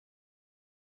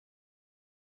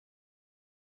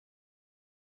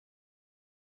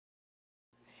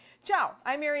Ciao,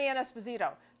 I'm Mary Ann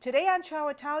Esposito. Today on Ciao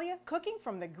Italia, cooking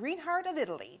from the green heart of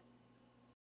Italy.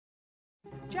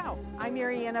 Ciao, I'm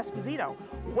Mary Ann Esposito.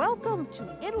 Welcome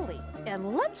to Italy,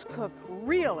 and let's cook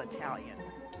real Italian.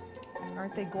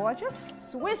 Aren't they gorgeous?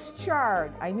 Swiss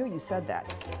chard. I knew you said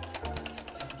that.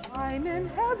 I'm in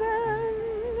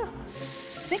heaven.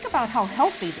 Think about how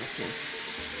healthy this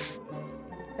is.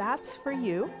 That's for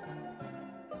you.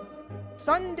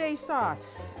 Sundae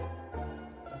sauce.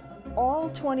 All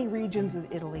 20 regions of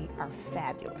Italy are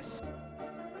fabulous.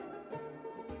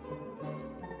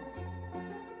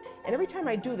 And every time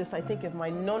I do this, I think of my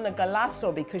Nonna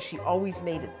Galasso because she always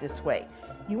made it this way.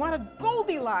 You want a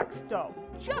Goldilocks dough,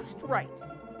 just right.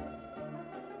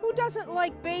 Who doesn't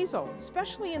like basil,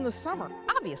 especially in the summer?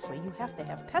 Obviously, you have to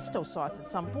have pesto sauce at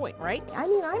some point, right? I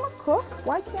mean, I'm a cook.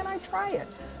 Why can't I try it?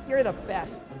 You're the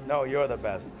best. No, you're the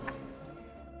best.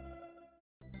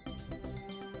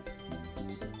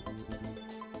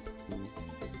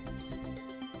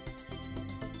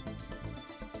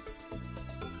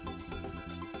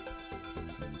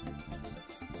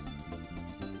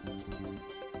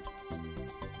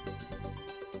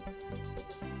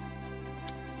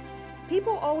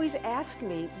 People always ask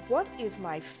me, what is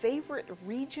my favorite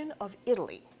region of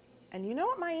Italy? And you know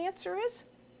what my answer is?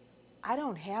 I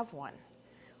don't have one.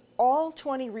 All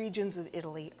 20 regions of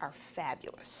Italy are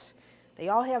fabulous. They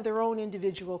all have their own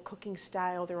individual cooking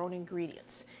style, their own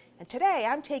ingredients. And today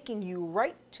I'm taking you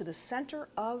right to the center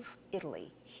of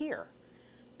Italy, here,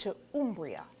 to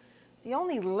Umbria, the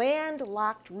only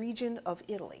landlocked region of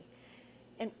Italy.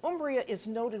 And Umbria is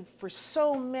noted for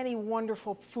so many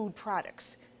wonderful food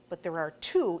products. But there are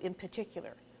two in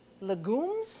particular,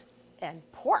 legumes and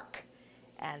pork.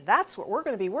 And that's what we're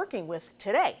going to be working with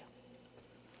today.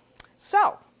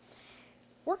 So,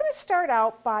 we're going to start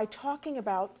out by talking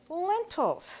about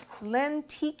lentils,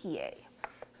 lenticchie.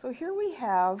 So here we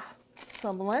have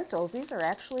some lentils. These are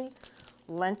actually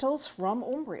lentils from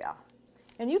Umbria.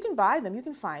 And you can buy them, you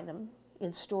can find them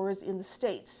in stores in the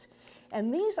States.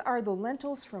 And these are the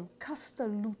lentils from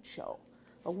Castelluccio,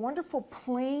 a wonderful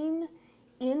plain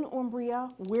in Umbria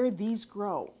where these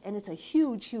grow, and it's a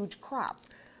huge, huge crop.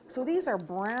 So these are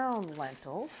brown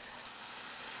lentils,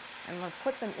 and I'm going to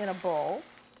put them in a bowl.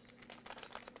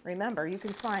 Remember, you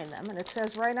can find them, and it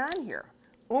says right on here,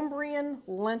 Umbrian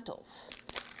lentils.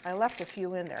 I left a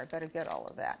few in there, I better get all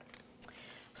of that.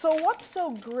 So what's so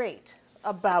great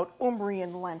about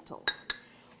Umbrian lentils?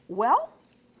 Well,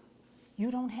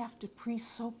 you don't have to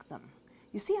pre-soak them.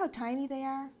 You see how tiny they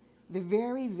are? They're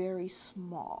very, very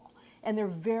small. And they're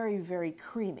very, very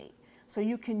creamy. So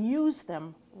you can use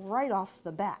them right off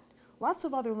the bat. Lots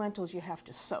of other lentils you have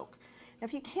to soak.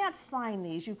 If you can't find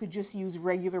these, you could just use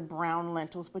regular brown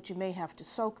lentils, but you may have to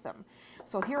soak them.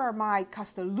 So here are my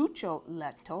Castelluccio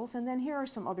lentils, and then here are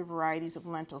some other varieties of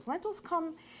lentils. Lentils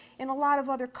come in a lot of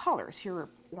other colors. Here are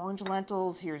orange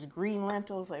lentils, here's green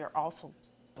lentils, there are also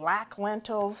black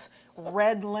lentils,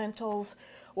 red lentils.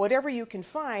 Whatever you can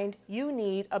find, you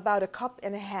need about 1.5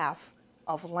 cups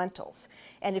of lentils.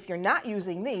 And if you're not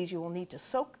using these, you will need to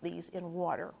soak these in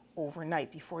water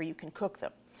overnight before you can cook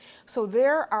them. So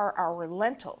there are our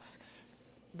lentils.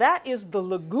 That is the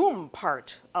legume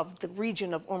part of the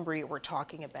region of Umbria we're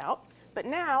talking about. But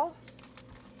now,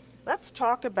 let's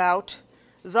talk about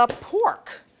the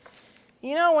pork.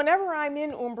 You know, whenever I'm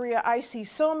in Umbria, I see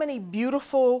so many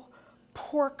beautiful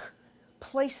pork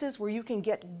places where you can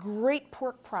get great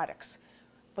pork products.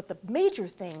 But the major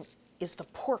thing is the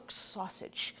pork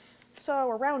sausage. So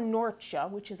around Norcia,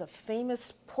 which is a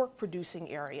famous pork producing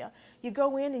area, you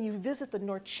go in and you visit the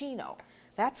Norcino.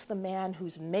 That's the man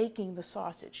who's making the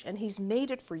sausage, and he's made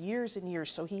it for years and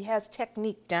years, so he has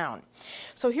technique down.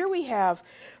 So here we have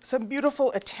some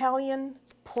beautiful Italian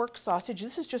pork sausage.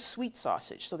 This is just sweet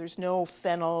sausage, so there's no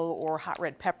fennel or hot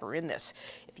red pepper in this.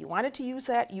 If you wanted to use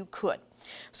that, you could.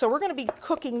 So we're going to be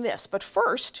cooking this, but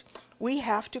first we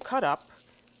have to cut up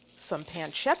some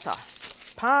pancetta.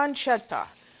 Pancetta,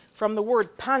 from the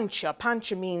word pancia.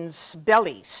 Pancia means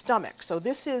belly, stomach. So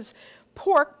this is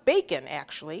pork, bacon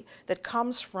actually, that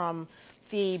comes from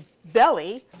the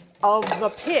belly of the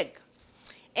pig.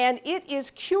 And it is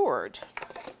cured.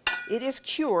 It is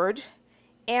cured,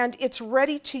 and it's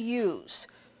ready to use.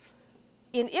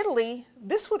 In Italy,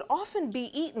 this would often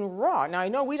be eaten raw. Now, I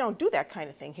know we don't do that kind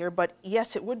of thing here, but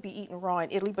yes, it would be eaten raw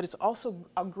in Italy, but it's also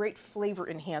a great flavor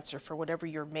enhancer for whatever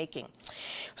you're making.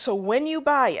 So when you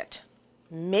buy it,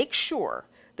 make sure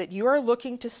that you are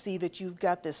looking to see that you've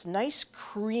got this nice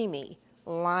creamy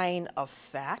line of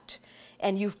fat,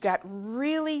 and you've got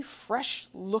really fresh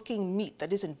looking meat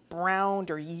that isn't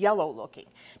browned or yellow looking,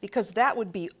 because that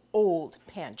would be old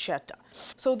pancetta.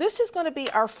 So this is going to be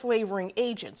our flavoring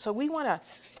agent. So we want to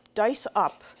dice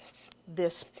up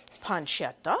this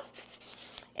pancetta.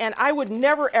 And I would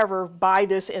never ever buy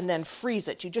this and then freeze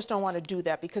it. You just don't want to do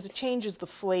that because it changes the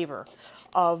flavor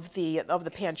of the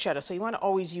pancetta. So you want to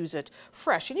always use it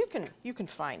fresh. And you can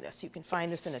find this. You can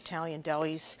find this in Italian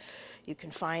delis. You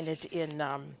can find it in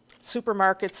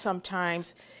supermarkets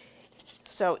sometimes.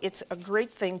 So it's a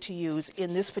great thing to use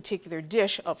in this particular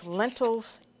dish of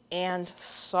lentils and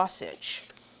sausage.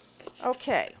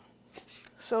 Okay,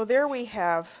 so there we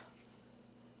have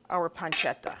our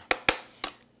pancetta.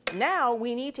 Now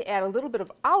we need to add a little bit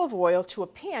of olive oil to a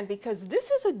pan because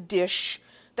this is a dish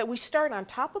that we start on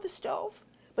top of the stove,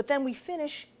 but then we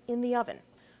finish in the oven.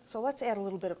 So let's add a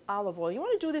little bit of olive oil. You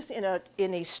want to do this in a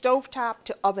stovetop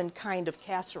to oven kind of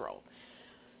casserole.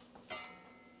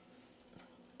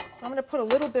 So I'm going to put a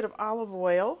little bit of olive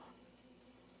oil,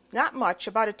 not much,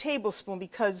 about a tablespoon,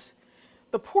 because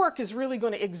the pork is really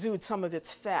going to exude some of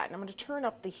its fat. And I'm going to turn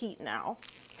up the heat now,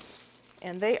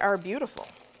 and they are beautiful.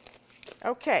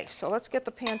 Okay, so let's get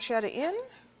the pancetta in.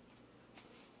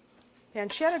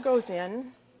 Pancetta goes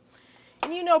in.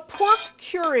 And you know, pork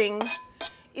curing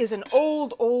is an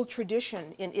old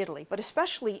tradition in Italy, but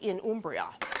especially in Umbria.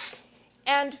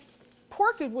 And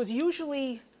pork was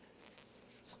usually,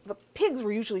 the pigs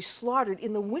were usually slaughtered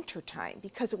in the wintertime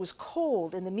because it was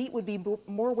cold and the meat would be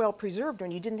more well preserved when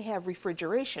you didn't have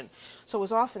refrigeration. So it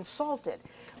was often salted.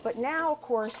 But now, of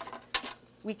course,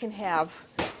 we can have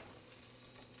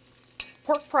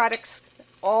pork products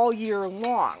all year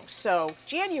long. So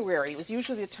January was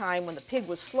usually the time when the pig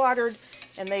was slaughtered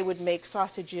and they would make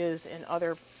sausages and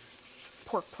other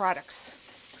pork products.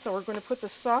 So we're going to put the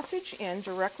sausage in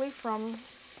directly from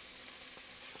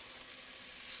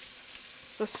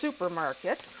the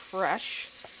supermarket, fresh.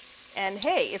 And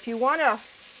hey, if you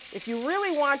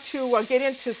really want to get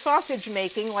into sausage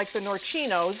making like the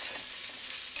norcinos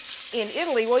in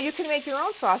Italy, well, you can make your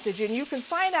own sausage, and you can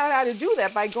find out how to do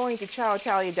that by going to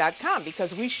ciaoitalia.com,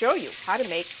 because we show you how to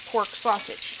make pork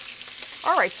sausage.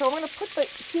 All right, so I'm going to put the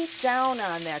heat down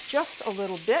on that just a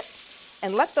little bit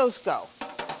and let those go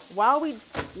while we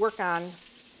work on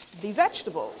the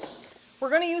vegetables.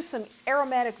 We're going to use some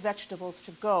aromatic vegetables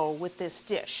to go with this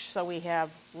dish. So we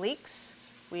have leeks,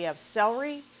 we have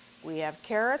celery, we have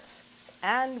carrots,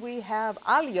 and we have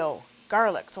aglio,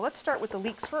 garlic. So let's start with the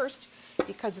leeks first,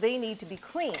 because they need to be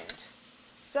cleaned.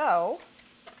 So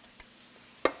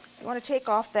you want to take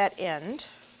off that end.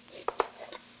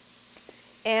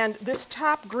 And this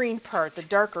top green part, the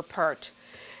darker part,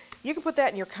 you can put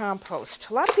that in your compost.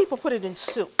 A lot of people put it in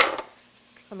soup.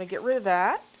 I'm going to get rid of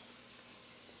that.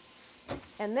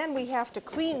 And then we have to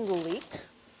clean the leek.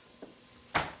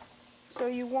 So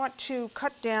you want to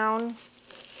cut down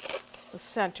the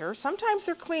center. Sometimes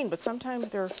they're clean, but sometimes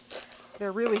they're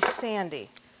really sandy.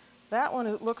 That one,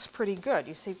 it looks pretty good,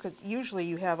 you see, because usually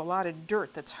you have a lot of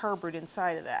dirt that's harbored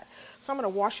inside of that. So I'm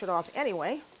going to wash it off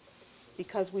anyway,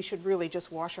 because we should really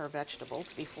just wash our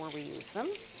vegetables before we use them,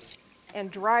 and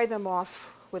dry them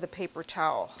off with a paper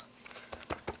towel.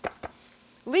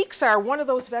 Leeks are one of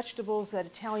those vegetables that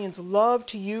Italians love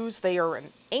to use. They are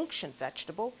an ancient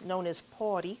vegetable, known as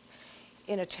pori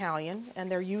in Italian, and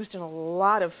they're used in a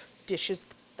lot of dishes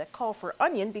that call for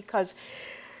onion, because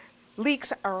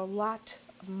leeks are a lot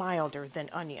milder than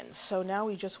onions. So now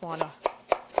we just want to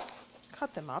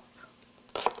cut them up.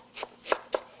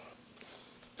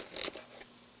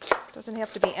 Doesn't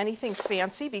have to be anything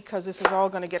fancy, because this is all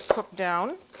going to get cooked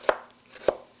down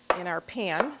in our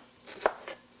pan.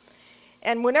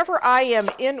 And whenever I am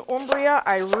in Umbria,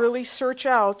 I really search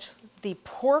out the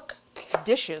pork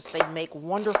dishes. They make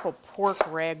wonderful pork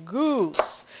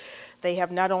ragouts. They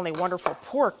have not only wonderful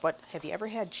pork, but have you ever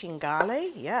had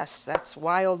cingale? Yes, that's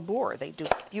wild boar. They do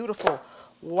beautiful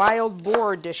wild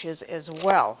boar dishes as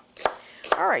well.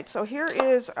 All right, so here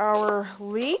is our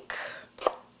leek.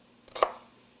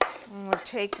 I'm going to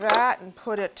take that and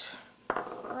put it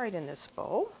right in this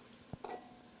bowl.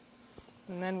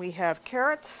 And then we have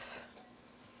carrots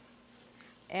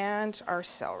and our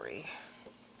celery.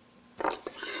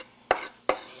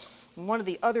 And one of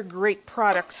the other great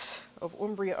products of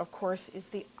Umbria, of course, is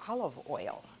the olive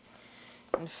oil.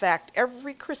 In fact,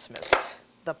 every Christmas,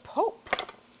 the Pope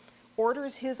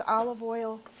orders his olive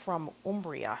oil from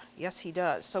Umbria. Yes, he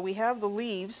does. So we have the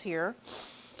leaves here,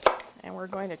 and we're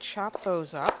going to chop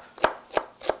those up,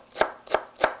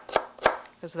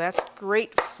 because that's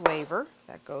great flavor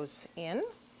that goes in.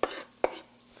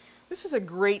 This is a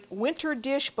great winter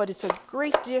dish, but it's a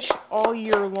great dish all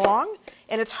year long,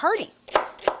 and it's hearty.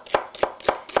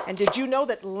 And did you know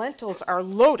that lentils are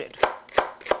loaded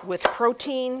with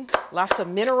protein, lots of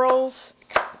minerals,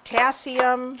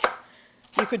 potassium?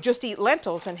 You could just eat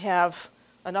lentils and have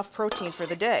enough protein for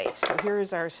the day. So here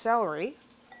is our celery.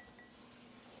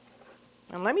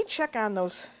 And let me check on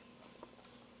those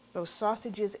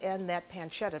sausages and that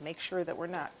pancetta, make sure that we're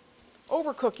not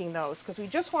overcooking those, because we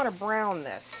just want to brown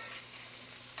this.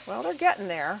 Well, they're getting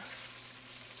there.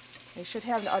 They should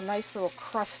have a nice little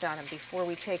crust on them before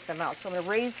we take them out. So I'm going to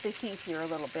raise the heat here a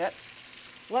little bit,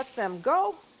 let them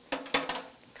go,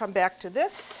 come back to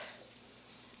this.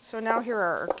 So now here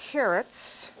are our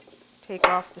carrots. Take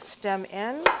off the stem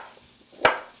end,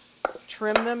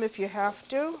 trim them if you have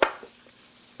to.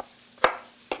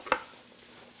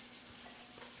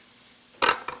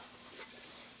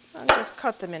 And just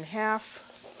cut them in half.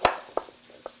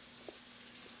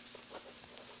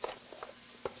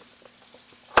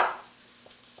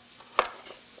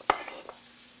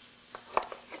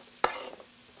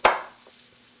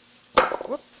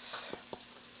 Whoops.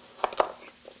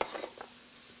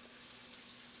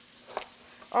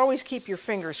 Always keep your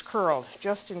fingers curled,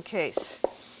 just in case.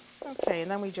 Okay, and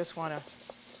then we just want to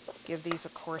give these a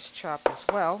coarse chop as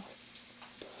well.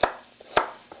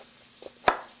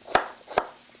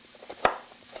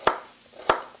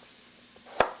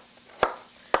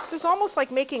 This is almost like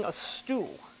making a stew.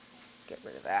 Get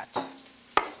rid of that.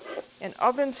 An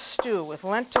oven stew with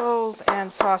lentils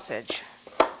and sausage.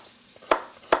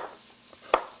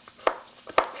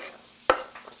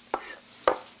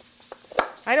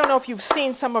 I don't know if you've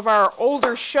seen some of our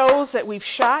older shows that we've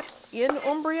shot in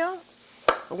Umbria.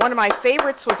 One of my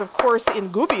favorites was, of course, in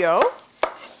Gubbio,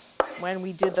 when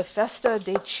we did the Festa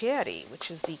dei Ceri,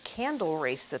 which is the candle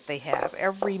race that they have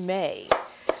every May.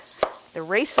 The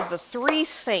race of the three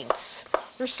saints.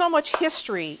 There's so much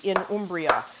history in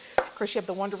Umbria. Of course, you have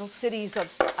the wonderful cities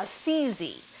of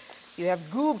Assisi. You have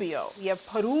Gubbio. You have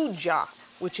Perugia,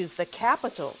 which is the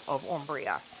capital of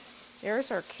Umbria.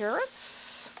 There's our carrots.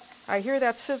 I hear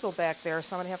that sizzle back there,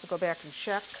 so I'm going to have to go back and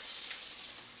check.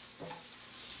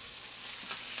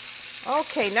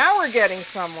 Okay, now we're getting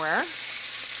somewhere.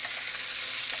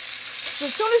 So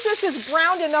as soon as this is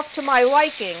browned enough to my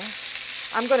liking,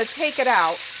 I'm going to take it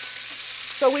out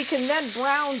so we can then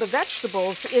brown the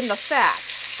vegetables in the fat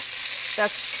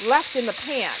that's left in the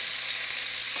pan.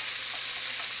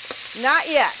 Not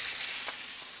yet.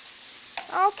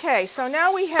 Okay, so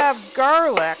now we have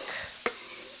garlic.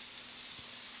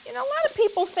 You know, a lot of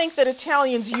people think that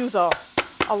Italians use a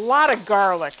lot of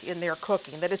garlic in their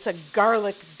cooking, that it's a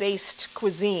garlic-based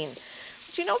cuisine.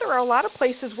 But you know, there are a lot of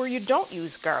places where you don't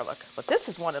use garlic, but this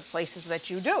is one of the places that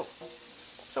you do.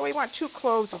 So we want 2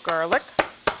 cloves of garlic.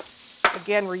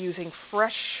 Again, we're using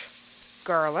fresh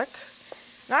garlic.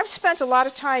 Now, I've spent a lot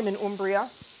of time in Umbria,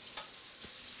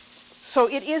 so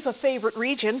it is a favorite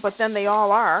region, but then they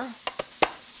all are.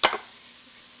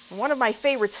 One of my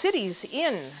favorite cities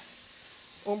in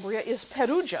Umbria is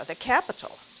Perugia, the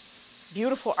capital.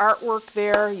 Beautiful artwork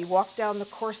there. You walk down the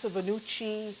Corso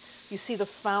Venucci, you see the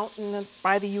fountain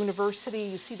by the university,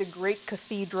 you see the great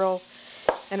cathedral,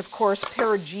 and of course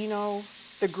Perugino,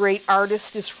 the great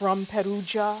artist, is from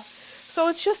Perugia. So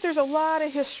it's just, there's a lot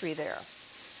of history there.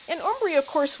 And Umbria, of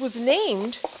course, was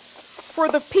named for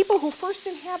the people who first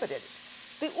inhabited,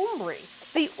 the Umbri.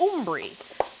 The Umbri.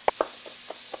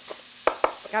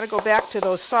 Got to go back to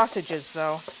those sausages,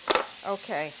 though.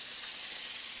 Okay,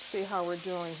 see how we're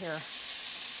doing here.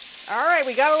 All right,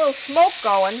 we got a little smoke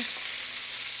going.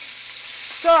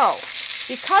 So,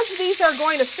 because these are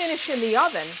going to finish in the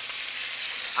oven,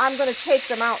 I'm going to take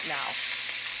them out now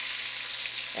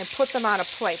and put them on a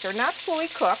plate. They're not fully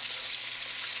cooked.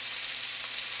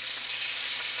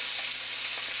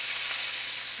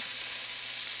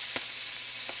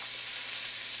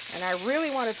 And I really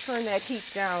want to turn that heat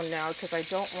down now because I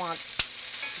don't want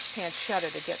pancetta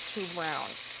to get too brown.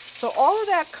 So all of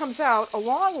that comes out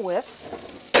along with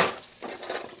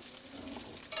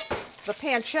the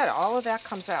pancetta. All of that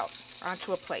comes out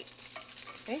onto a plate.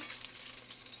 Okay?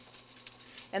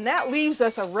 And that leaves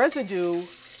us a residue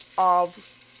of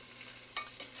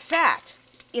fat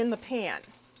in the pan.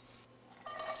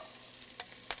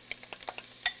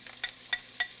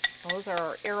 Those are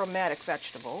our aromatic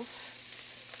vegetables.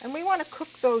 And we want to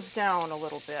cook those down a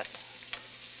little bit.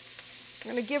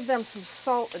 I'm going to give them some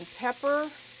salt and pepper.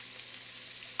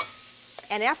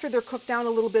 And after they're cooked down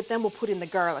a little bit, then we'll put in the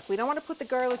garlic. We don't want to put the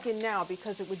garlic in now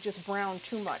because it would just brown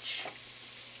too much.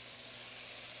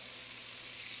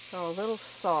 So a little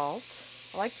salt.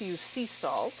 I like to use sea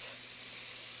salt.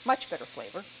 Much better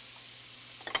flavor.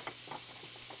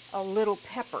 A little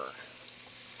pepper.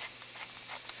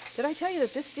 Did I tell you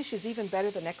that this dish is even better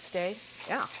the next day?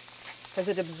 Yeah. because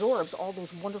it absorbs all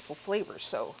those wonderful flavors.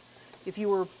 So if you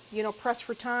were, you know, pressed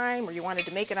for time, or you wanted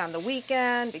to make it on the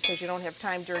weekend because you don't have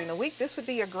time during the week, this would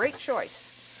be a great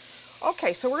choice.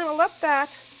 Okay, so we're going to let that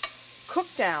cook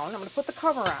down. I'm going to put the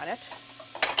cover on it.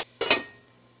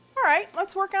 All right,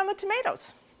 let's work on the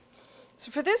tomatoes.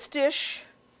 So for this dish,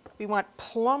 we want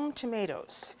plum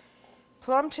tomatoes.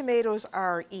 Plum tomatoes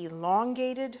are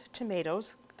elongated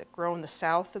tomatoes that grow in the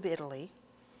south of Italy,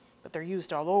 but they're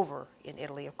used all over in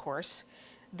Italy, of course.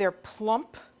 They're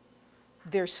plump,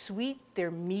 they're sweet,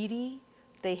 they're meaty,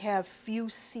 they have few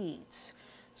seeds.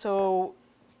 So,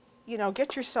 you know,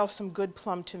 get yourself some good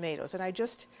plum tomatoes. And I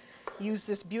just use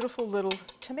this beautiful little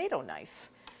tomato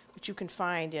knife, which you can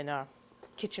find in a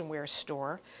kitchenware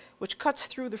store, which cuts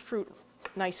through the fruit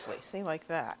nicely, see, like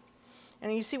that.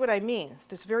 And you see what I mean?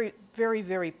 This very, very,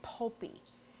 very pulpy.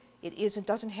 It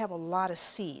doesn't have a lot of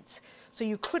seeds. So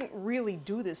you couldn't really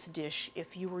do this dish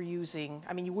if you were using,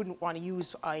 I mean, you wouldn't want to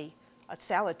use a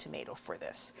salad tomato for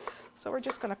this. So we're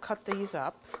just going to cut these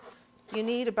up. You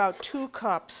need about 2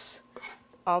 cups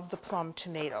of the plum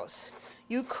tomatoes.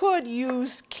 You could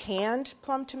use canned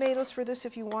plum tomatoes for this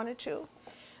if you wanted to,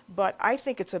 but I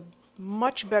think it's a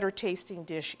much better tasting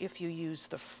dish if you use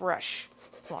the fresh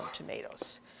plum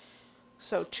tomatoes.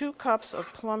 So 2 cups of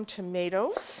plum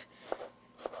tomatoes.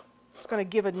 It's going to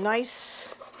give a nice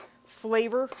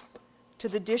flavor to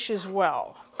the dish as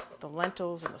well. The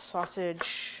lentils and the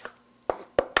sausage.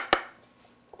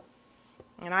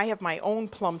 And I have my own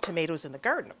plum tomatoes in the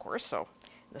garden, of course, so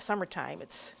in the summertime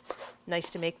it's nice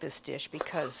to make this dish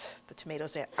because the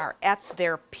tomatoes are at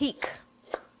their peak.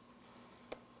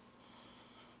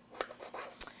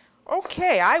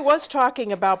 Okay, I was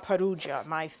talking about Perugia,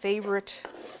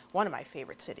 one of my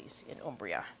favorite cities in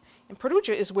Umbria. And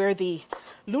Perugia is where the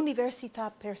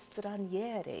L'Università per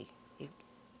Stranieri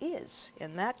is,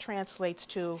 and that translates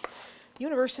to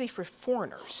University for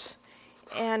Foreigners.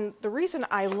 And the reason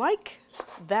I like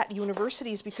that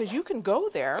university is because you can go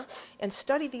there and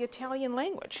study the Italian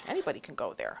language. Anybody can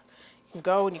go there. You can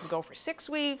go, and you can go for 6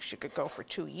 weeks, you could go for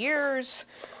 2 years.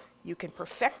 You can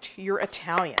perfect your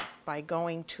Italian by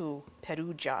going to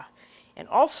Perugia. And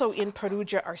also in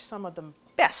Perugia are some of the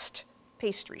best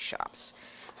pastry shops.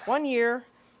 One year,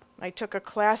 I took a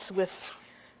class with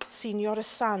Signora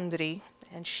Sandri,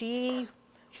 and she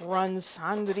runs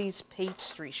Sandri's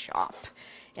pastry shop.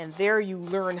 And there you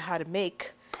learn how to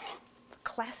make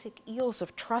classic eels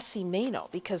of Trasimeno,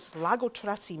 because Lago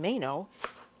Trasimeno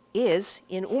is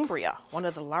in Umbria, one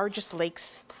of the largest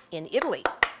lakes in Italy.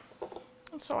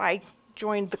 And so I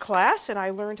joined the class and I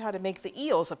learned how to make the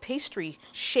eels, a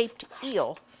pastry-shaped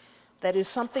eel that is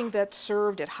something that's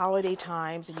served at holiday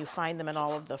times, and you find them in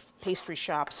all of the pastry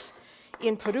shops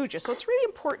in Perugia. So it's really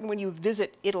important when you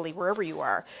visit Italy, wherever you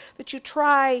are, that you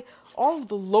try all of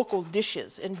the local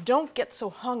dishes and don't get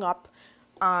so hung up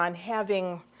on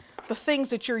having the things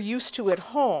that you're used to at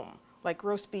home, like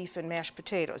roast beef and mashed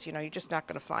potatoes. You know, you're just not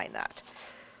going to find that.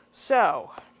 So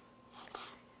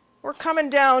we're coming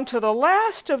down to the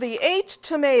last of the 8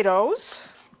 tomatoes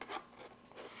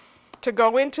to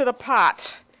go into the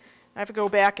pot. I have to go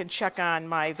back and check on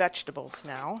my vegetables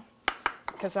now,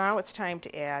 because now it's time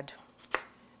to add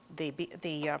the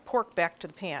pork back to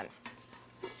the pan.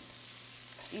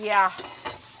 Yeah,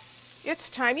 it's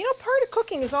time. You know, part of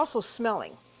cooking is also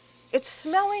smelling. It's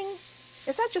smelling,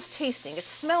 it's not just tasting, it's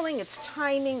smelling, it's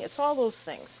timing, it's all those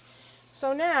things.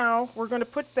 So now we're going to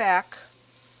put back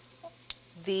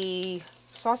the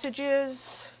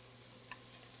sausages.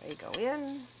 They go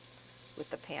in with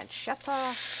the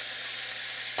pancetta.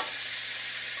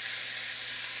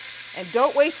 And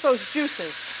don't waste those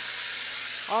juices.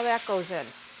 All that goes in.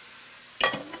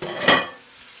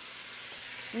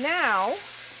 Now,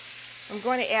 I'm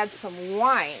going to add some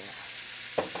wine.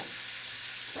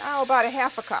 Now, about a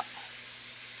half a cup.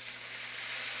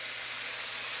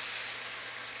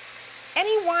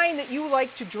 Any wine that you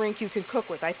like to drink, you can cook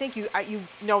with. I think you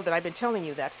know that I've been telling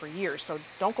you that for years, so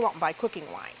don't go out and buy cooking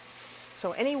wine.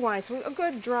 So any wine, so a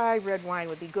good dry red wine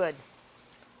would be good.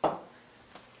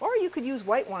 Or you could use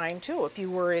white wine too. If you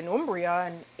were in Umbria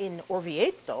and in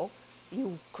Orvieto,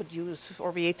 you could use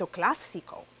Orvieto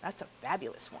Classico. That's a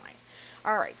fabulous wine.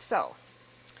 All right, so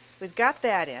we've got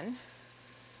that in.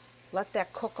 Let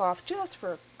that cook off just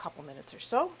for a couple minutes or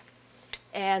so.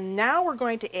 And now we're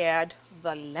going to add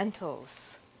the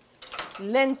lentils.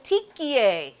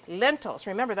 Lenticchie, lentils.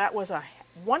 Remember, that was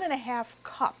 1.5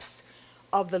 cups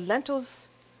of the lentils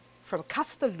from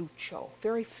Castelluccio,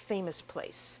 very famous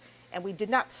place. And we did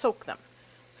not soak them.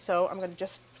 So I'm going to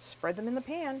just spread them in the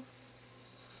pan.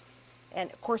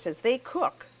 And of course, as they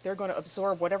cook, they're going to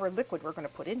absorb whatever liquid we're going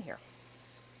to put in here.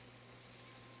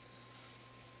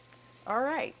 All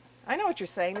right. I know what you're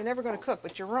saying. They're never going to cook,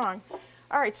 but you're wrong.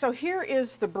 All right, so here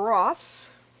is the broth.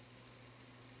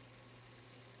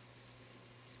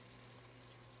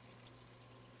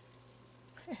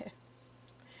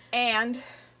 And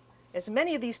as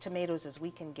many of these tomatoes as we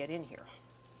can get in here.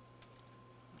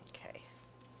 Okay.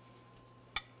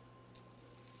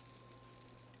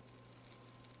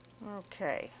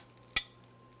 Okay.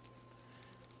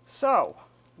 So,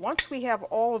 once we have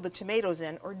all of the tomatoes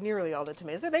in, or nearly all the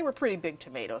tomatoes, they were pretty big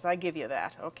tomatoes, I give you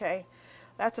that, okay?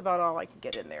 That's about all I can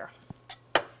get in there.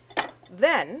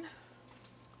 Then,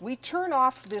 we turn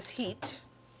off this heat,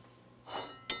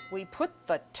 we put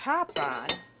the top on,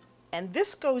 and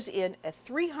this goes in a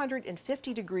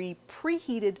 350-degree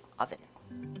preheated oven.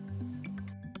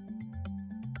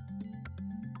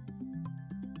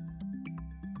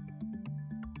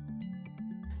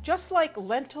 Just like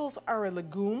lentils are a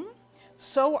legume,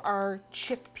 so are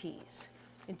chickpeas.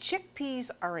 And chickpeas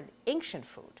are an ancient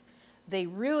food. They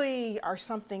really are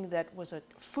something that was a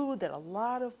food that a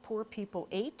lot of poor people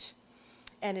ate,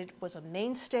 and it was a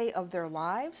mainstay of their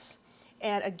lives.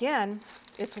 And again,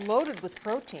 it's loaded with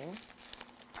protein.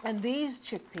 And these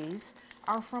chickpeas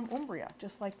are from Umbria,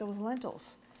 just like those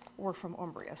lentils were from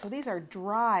Umbria. So these are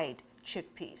dried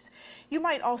chickpeas. You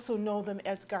might also know them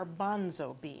as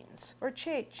garbanzo beans, or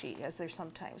ceci, as they're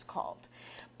sometimes called.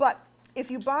 But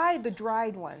if you buy the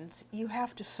dried ones, you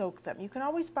have to soak them. You can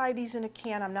always buy these in a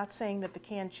can. I'm not saying that the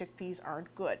canned chickpeas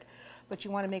aren't good, but you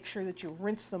want to make sure that you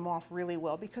rinse them off really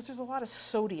well because there's a lot of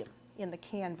sodium in the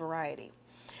canned variety.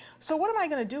 So what am I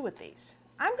going to do with these?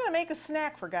 I'm going to make a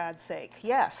snack, for God's sake.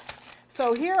 Yes.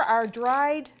 So here are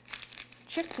dried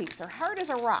chickpeas. They're hard as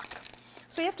a rock.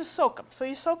 So you have to soak them. So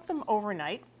you soak them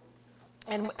overnight,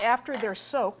 and after they're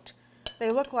soaked,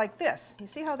 they look like this. You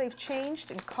see how they've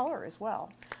changed in color as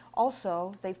well.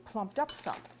 Also, they've plumped up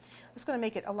some. It's going to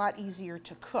make it a lot easier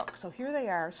to cook. So here they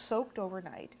are, soaked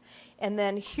overnight, and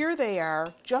then here they are,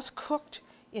 just cooked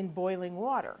in boiling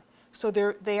water. So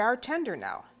they are tender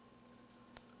now.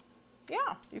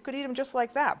 Yeah, you could eat them just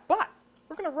like that, but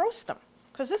we're going to roast them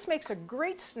because this makes a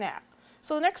great snack.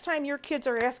 So the next time your kids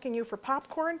are asking you for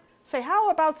popcorn, say, how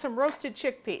about some roasted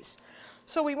chickpeas?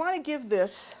 So we want to give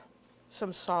this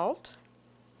some salt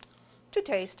to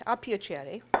taste, a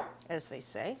piacere, as they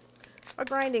say, a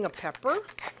grinding of pepper,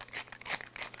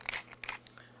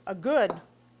 a good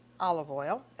olive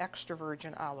oil, extra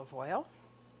virgin olive oil,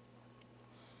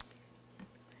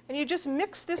 and you just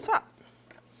mix this up.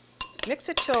 Mix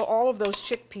it till all of those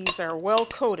chickpeas are well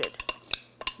coated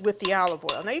with the olive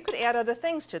oil. Now you could add other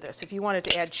things to this. If you wanted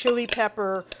to add chili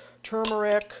pepper,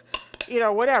 turmeric, you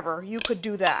know, whatever, you could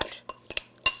do that.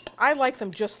 I like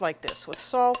them just like this, with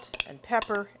salt and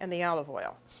pepper and the olive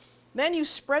oil. Then you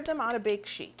spread them on a bake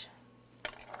sheet.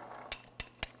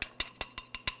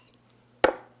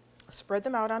 Spread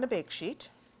them out on a bake sheet.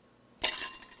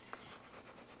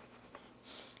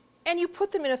 And you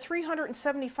put them in a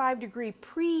 375-degree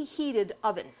preheated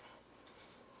oven.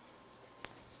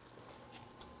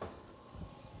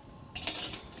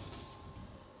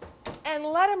 And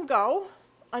let them go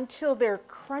until they're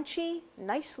crunchy,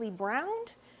 nicely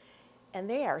browned, and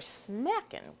they are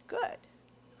smacking good.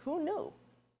 Who knew?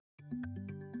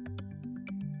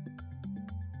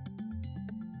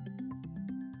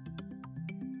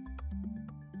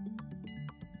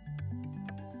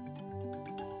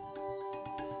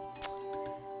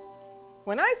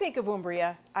 When I think of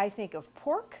Umbria, I think of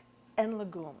pork and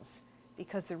legumes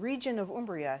because the region of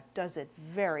Umbria does it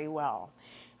very well.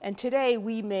 And today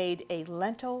we made a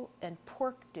lentil and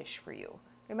pork dish for you.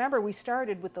 Remember, we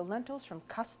started with the lentils from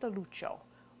Castelluccio,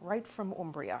 right from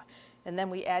Umbria. And then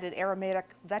we added aromatic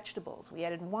vegetables, we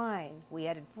added wine, we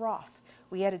added broth,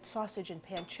 we added sausage and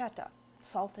pancetta,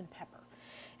 salt and pepper.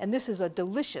 And this is a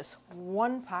delicious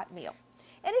one-pot meal.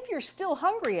 And if you're still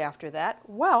hungry after that,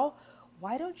 well,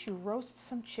 why don't you roast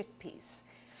some chickpeas?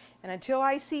 And until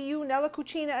I see you nella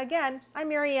cucina again, I'm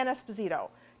Mary Ann Esposito.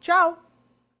 Ciao!